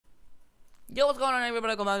Yo, what's going on, everybody?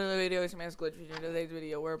 Welcome back to the video. It's Man's Glitch. In today's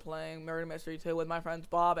video, we're playing Murder Mystery 2 with my friends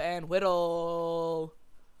Bob and Whittle.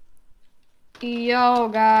 Yo,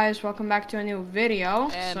 guys, welcome back to a new video.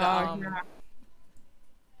 And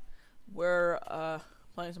we're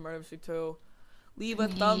playing some Murder Mystery 2. Leave a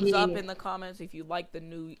thumbs up in the comments if you like the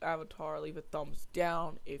new avatar. Leave a thumbs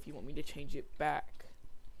down if you want me to change it back.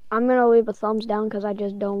 I'm gonna leave a thumbs down because I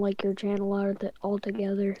just don't like your channel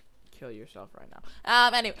altogether. Kill yourself right now.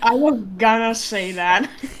 Anyway. I was gonna say that.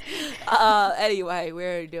 Anyway,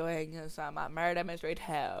 we're doing some Murder Mystery 2.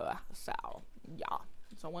 So, yeah.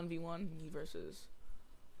 It's a 1v1, me versus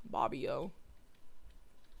Bobby-O.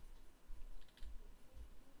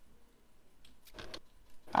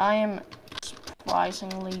 I am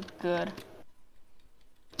surprisingly good.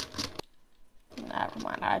 Never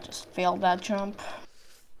mind, I just failed that jump.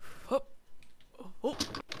 Oh.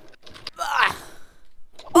 Ah.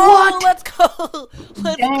 Oh, let's go!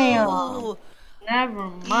 Let's go! Never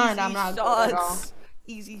mind, I'm not good at all.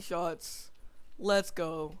 Easy shots. Let's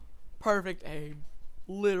go. Perfect aim.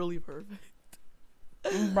 Literally perfect.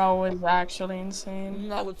 Bro is actually insane.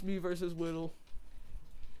 Now it's me versus Whittle.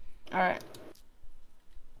 Alright.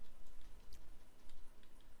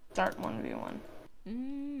 Start 1v1.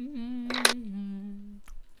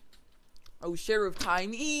 Oh, sheriff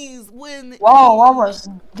time is win. Whoa, what was?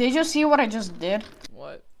 Did you see what I just did?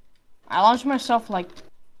 What? I launched myself like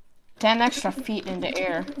 10 extra feet in the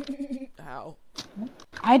air. How?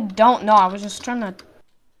 I don't know. I was just trying to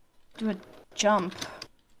do a jump.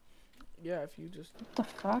 Yeah, if you just. What the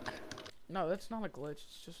fuck? No, that's not a glitch.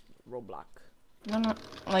 It's just Roblox. No.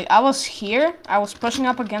 Like, I was here. I was pushing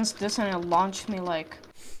up against this, and it launched me like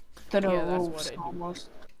to the roofs almost.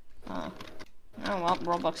 Oh well,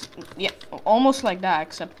 Roblox. Yeah, almost like that,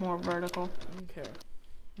 except more vertical. Okay.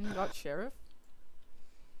 You got sheriff.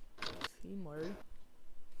 Teamwork.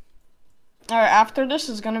 Alright, after this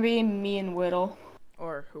is gonna be me and Whittle.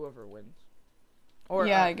 Or whoever wins. Or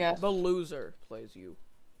yeah, I guess. The loser plays you.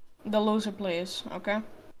 The loser plays, okay?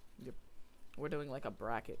 Yep. We're doing like a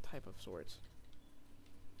bracket type of sorts.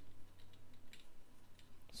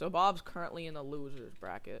 So Bob's currently in the losers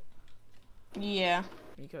bracket. Yeah.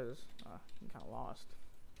 Because he kind of lost.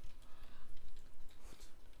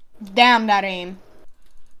 Damn that aim.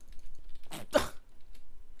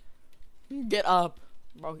 Get up.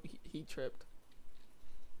 Bro, he tripped.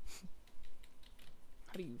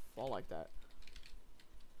 How do you fall like that?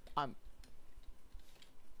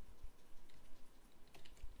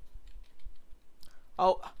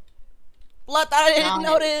 Oh. Let that I didn't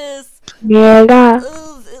notice! Yeah.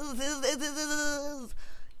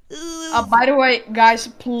 By the way, guys,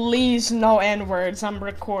 please no N-words. I'm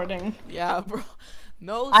recording. Yeah, bro.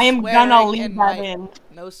 No I am gonna leave that in.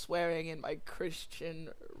 No swearing in my Christian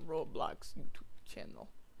Roblox YouTube channel.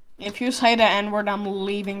 If you say the N-word, I'm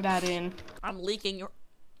leaving that in. I'm leaking your...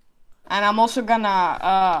 And I'm also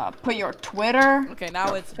gonna put your Twitter. Okay,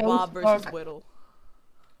 now it's Facebook. Bob versus Whittle.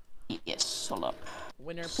 Yes, hold up.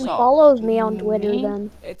 Winner Who follows me on Twitter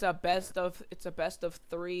then? It's a best of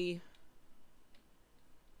 3.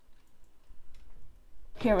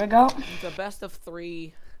 Here we go. It's a best of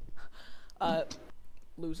 3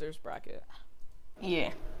 losers bracket.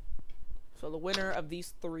 Yeah. So the winner of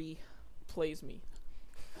these 3 plays me.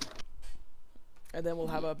 And then we'll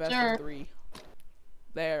have a best of 3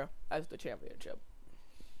 there as the championship.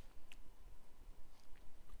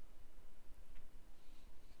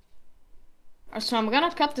 So I'm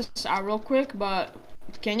gonna cut this out real quick, but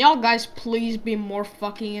can y'all guys please be more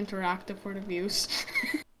fucking interactive for the views?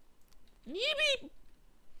 Yeep.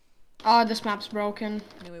 Oh, this map's broken.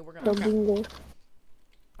 Anyway, we're gonna bro,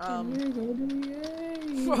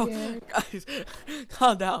 guys,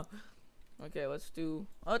 calm down. Okay, let's do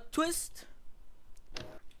a twist.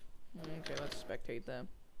 Okay, let's spectate them.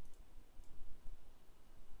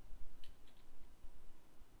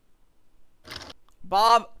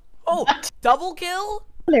 Bob. Oh, what? Double kill?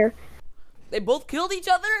 There. They both killed each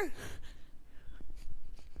other?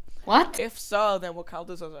 What? If so, then we'll count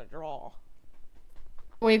this as a draw.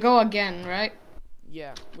 We go again, right?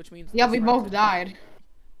 Yeah, which means... Yeah, we both died.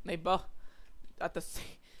 They both... At the same...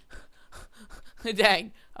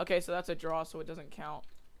 Dang. Okay, so that's a draw, so it doesn't count.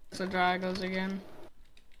 So draw goes again.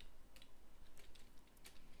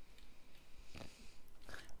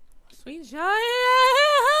 Sweet child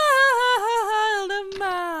of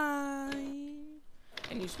mine.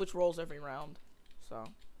 And you switch roles every round, so.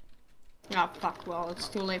 Oh, fuck, well, it's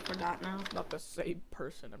too late for that now. Not the same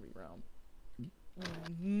person every round.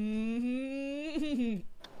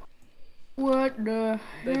 What the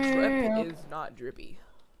The hell? drip is not drippy.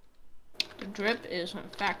 The drip is, in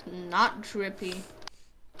fact, not drippy.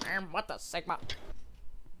 What the Sigma?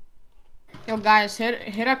 Yo, guys,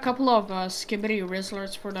 hit a couple of skibbity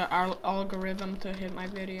rizzlers for the algorithm to hit my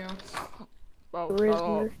video.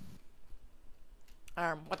 Rizzler.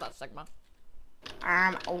 What the Sigma?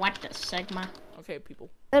 What the Sigma? Okay, people.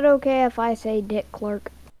 Is that okay if I say Dick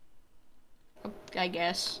Clark? I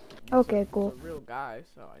guess. Okay, cool. He's a real guy,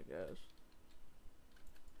 so I guess.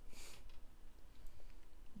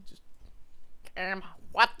 Just.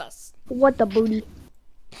 What the? What the booty?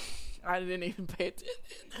 I didn't even pay attention.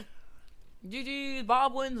 GG,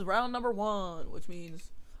 Bob wins round number 1, which means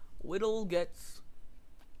Whittle gets.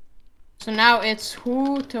 So now it's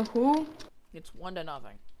who to who? It's 1-0.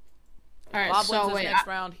 Alright, Bob so wins wait. this next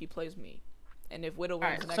round, he plays me. And if Whittle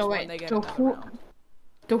wins the next one, they get so another round.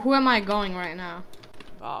 To who am I going right now?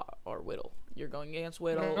 Or Whittle. You're going against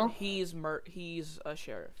Whittle. Whittle? He's a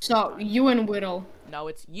sheriff. So you and Whittle. No,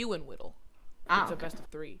 it's you and Whittle. Ah, It's a okay. best of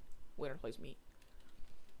 3. Winner plays me.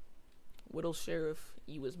 Whittle's sheriff,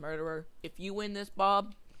 you is murderer. If you win this,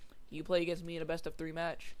 Bob, you play against me in a best of 3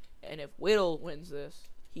 match. And if Whittle wins this,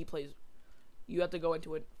 he plays. You have to go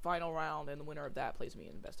into a final round, and the winner of that plays me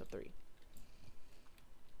in the best of 3.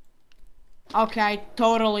 Okay, I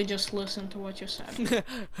totally just listened to what you said.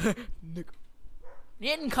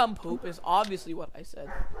 Nincompoop is obviously what I said.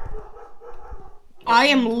 I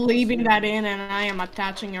am leaving that in, and I am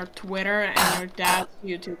attaching your Twitter and your dad's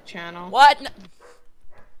YouTube channel. What?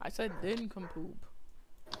 I said nincompoop.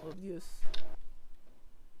 Obvious.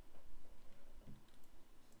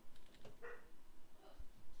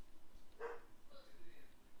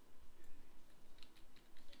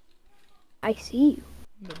 I see you.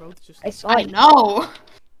 They're both just. I saw I you. know.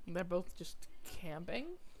 They're both just camping.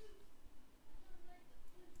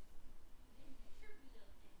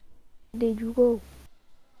 Did you go?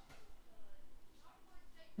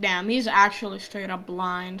 Damn, he's actually straight up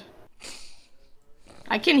blind.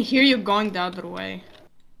 I can hear you going the other way.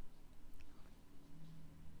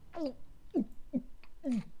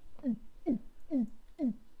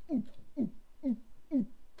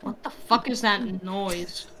 What the fuck is that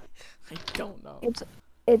noise? I don't know.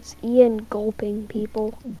 It's Ian gulping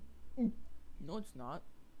people. No, it's not.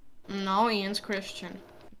 No, Ian's Christian.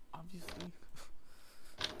 Obviously.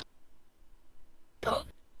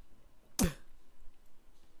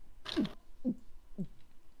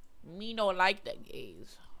 Me don't like the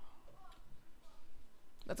gays.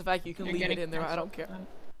 That's a fact. You can You're leave it getting in there. I don't care. canceled.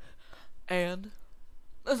 And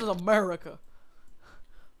this is America.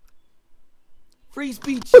 Free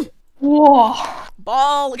speech. Whoa!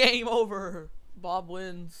 Ball game over. Bob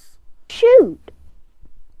wins. Shoot!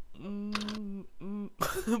 Bro,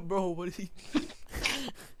 what is he?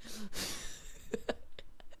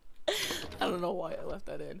 I don't know why I left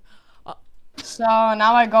that in. So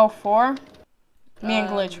now I go for me and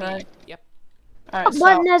Glitch, Me. right? Yep. Alright, What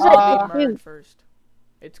button is it? Murdered Dude. first.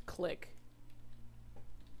 It's click.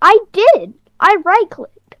 I did! I right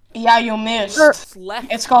clicked. yeah, you missed. It's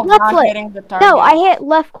left. It's called Left not click. hitting the target. No, I hit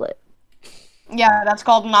left click. Yeah, that's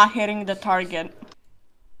called not hitting the target.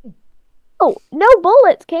 Oh, no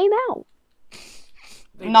bullets came out.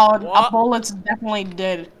 They No, did what? bullets definitely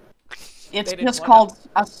did. It's They did just what? called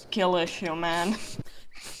a skill issue, man.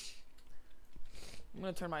 I'm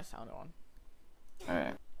gonna turn my sound on.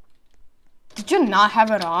 Alright. Did you not have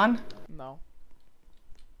it on? No.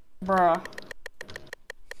 Bruh.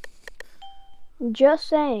 Just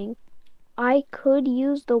saying, I could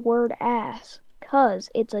use the word ass, cause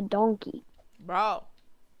it's a donkey. Bro.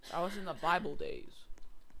 I was in the Bible days.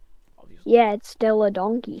 Obviously. Yeah, it's still a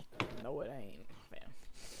donkey. No, it ain't.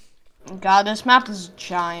 Man. God, this map is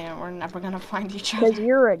giant. We're never gonna find each Cause other.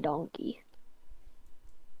 you're a donkey.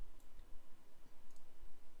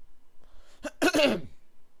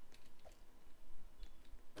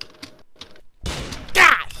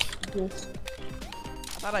 I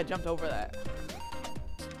thought I jumped over that.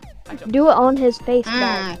 I jumped. Do it on his face,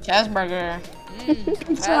 Bob. Cheeseburger.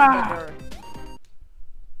 Cheeseburger.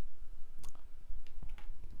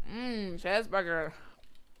 Cheeseburger.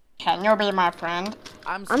 Can you be my friend?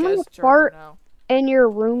 I'm I'm gonna Cheeseburger fart. now. In your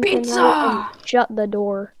room tonight Pizza! and shut the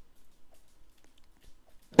door.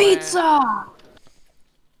 Pizza!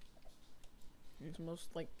 It's the most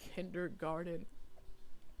like kindergarten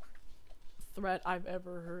threat I've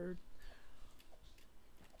ever heard.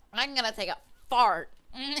 I'm gonna take a fart.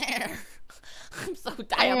 I'm so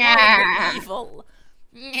diabolically evil.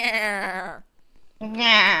 I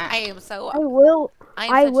am so. I will I'm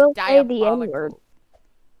such will say the diabolical. N-word.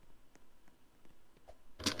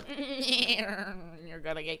 You're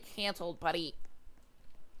gonna get canceled, buddy.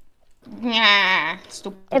 Yeah.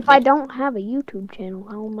 Stupid. If I don't have a YouTube channel,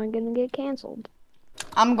 how am I gonna get canceled?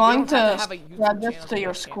 I'm going don't have to a YouTube spread this channel to to your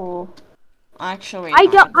make it. school. Actually,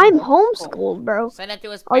 I'm school. homeschooled, bro. Send it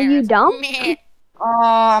to his Are you parents. dumb? Meh.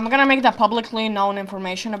 I'm gonna make that publicly known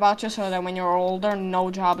information about you so that when you're older,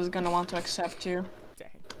 no job is gonna want to accept you. Dang.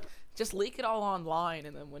 Just leak it all online,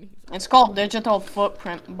 and then when he's It's called digital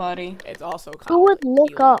footprint, buddy. it's also Who would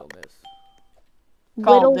look up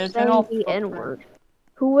Called Whittle digital saying the footprint. N-word?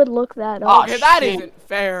 Who would look that Oh, up? Okay, that shit. isn't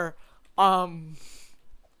fair.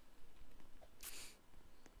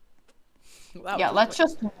 That Yeah, was let's like-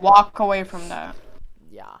 just walk away from that.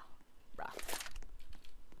 Yeah. Bruh.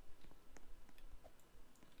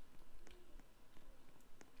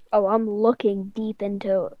 Oh, I'm looking deep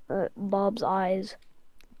into Bob's eyes.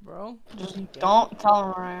 Bro. Just don't tell him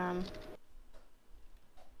where I am.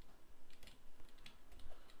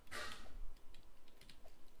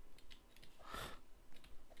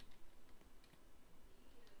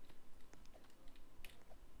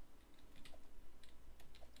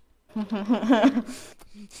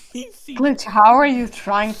 Glitch, how are you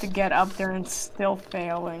trying to get up there and still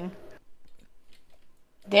failing?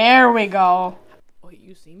 There we go. Wait,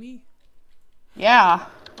 you see me? Yeah.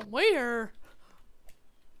 Where?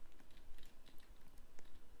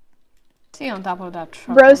 See on top of that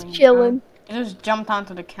truck. Bro's going chilling. down. You just jumped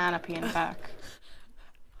onto the canopy and back.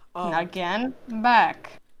 Um, Again,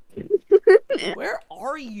 back. where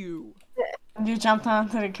are you? You jumped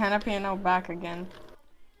onto the canopy and now back again.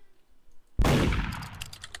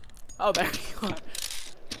 Oh, there you are.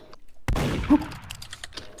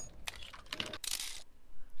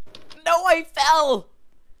 No, I fell!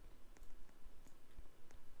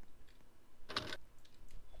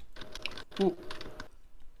 Ooh.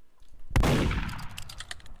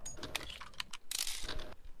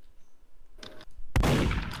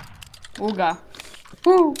 Ooga.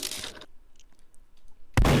 Woo!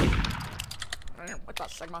 What the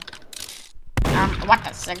Sigma? What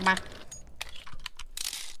the Sigma?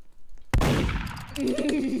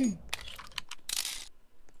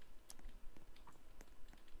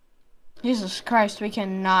 Jesus Christ, we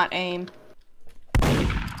cannot aim.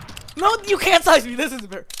 No, you can't size me. This is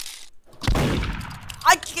fair.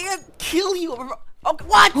 I can't kill you. Oh,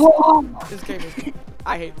 what? This game is.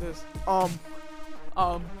 I hate this.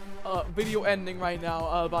 Video ending right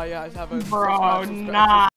now. Bye, guys. Have a. Bro, nah.